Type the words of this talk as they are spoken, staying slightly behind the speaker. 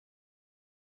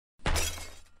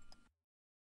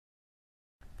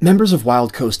Members of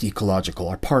Wildcoast Ecological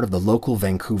are part of the local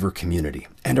Vancouver community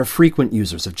and are frequent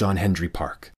users of John Hendry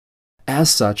Park.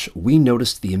 As such, we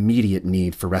noticed the immediate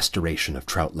need for restoration of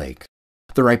Trout Lake.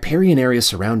 The riparian area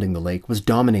surrounding the lake was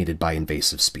dominated by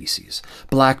invasive species,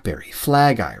 blackberry,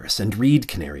 flag iris, and reed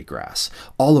canary grass,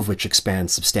 all of which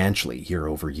expand substantially year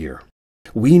over year.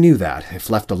 We knew that, if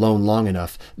left alone long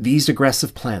enough, these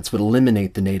aggressive plants would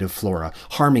eliminate the native flora,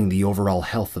 harming the overall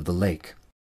health of the lake.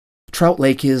 Trout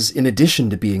Lake is, in addition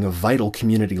to being a vital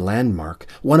community landmark,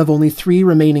 one of only 3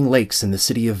 remaining lakes in the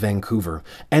city of Vancouver,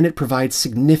 and it provides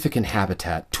significant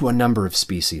habitat to a number of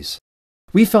species.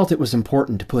 We felt it was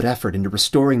important to put effort into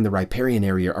restoring the riparian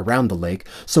area around the lake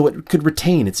so it could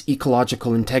retain its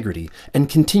ecological integrity and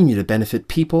continue to benefit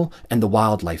people and the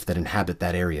wildlife that inhabit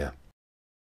that area.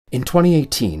 In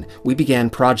 2018, we began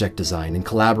project design in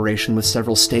collaboration with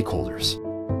several stakeholders.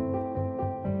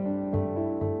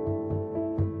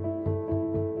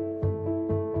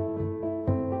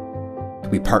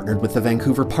 We partnered with the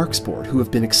Vancouver Parks Board, who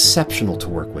have been exceptional to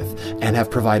work with and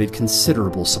have provided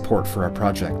considerable support for our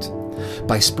project.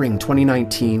 By spring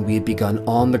 2019, we had begun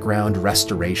on-the-ground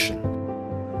restoration.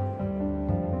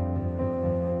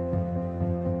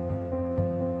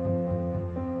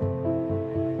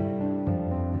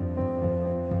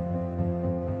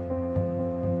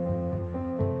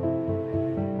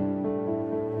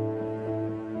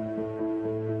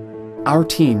 Our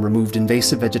team removed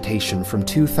invasive vegetation from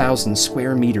 2,000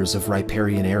 square meters of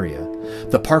riparian area.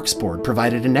 The Parks Board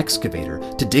provided an excavator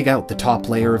to dig out the top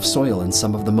layer of soil in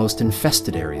some of the most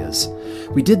infested areas.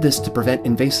 We did this to prevent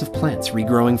invasive plants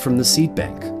regrowing from the seed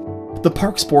bank. The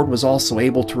Parks Board was also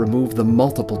able to remove the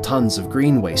multiple tons of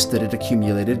green waste that had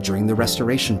accumulated during the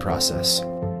restoration process.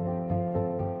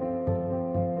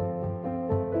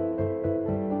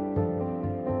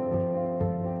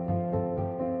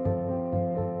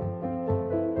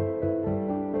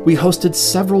 We hosted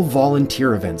several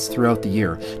volunteer events throughout the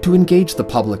year to engage the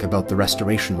public about the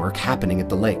restoration work happening at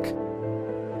the lake.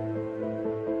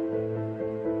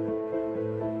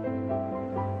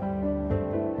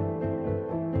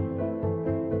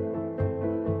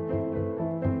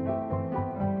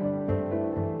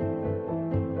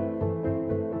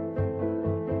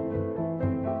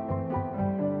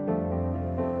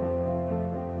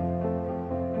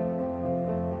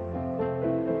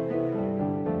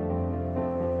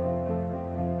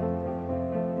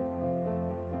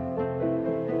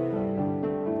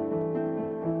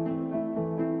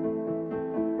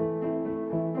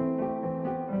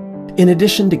 In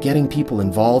addition to getting people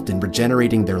involved in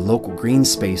regenerating their local green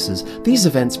spaces, these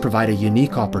events provide a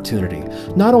unique opportunity,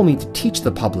 not only to teach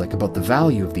the public about the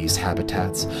value of these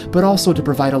habitats, but also to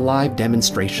provide a live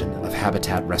demonstration of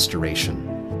habitat restoration.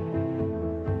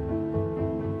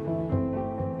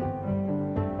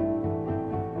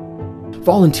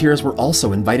 Volunteers were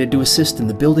also invited to assist in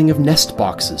the building of nest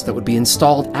boxes that would be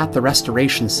installed at the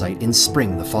restoration site in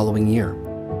spring the following year.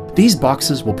 These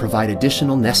boxes will provide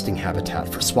additional nesting habitat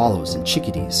for swallows and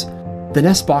chickadees. The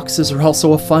nest boxes are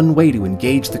also a fun way to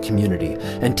engage the community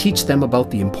and teach them about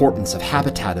the importance of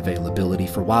habitat availability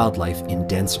for wildlife in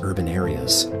dense urban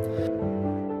areas.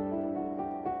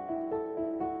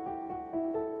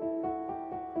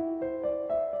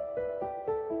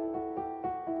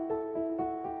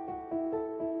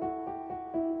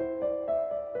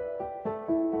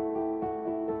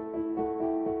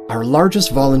 Our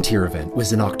largest volunteer event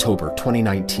was in October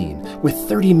 2019, with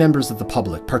 30 members of the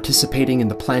public participating in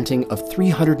the planting of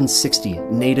 360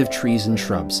 native trees and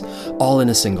shrubs, all in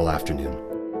a single afternoon.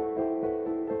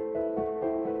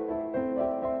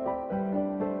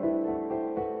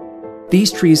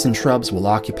 These trees and shrubs will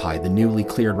occupy the newly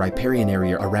cleared riparian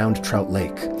area around Trout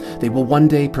Lake. They will one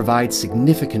day provide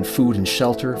significant food and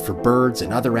shelter for birds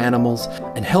and other animals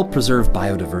and help preserve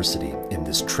biodiversity in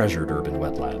this treasured urban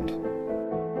wetland.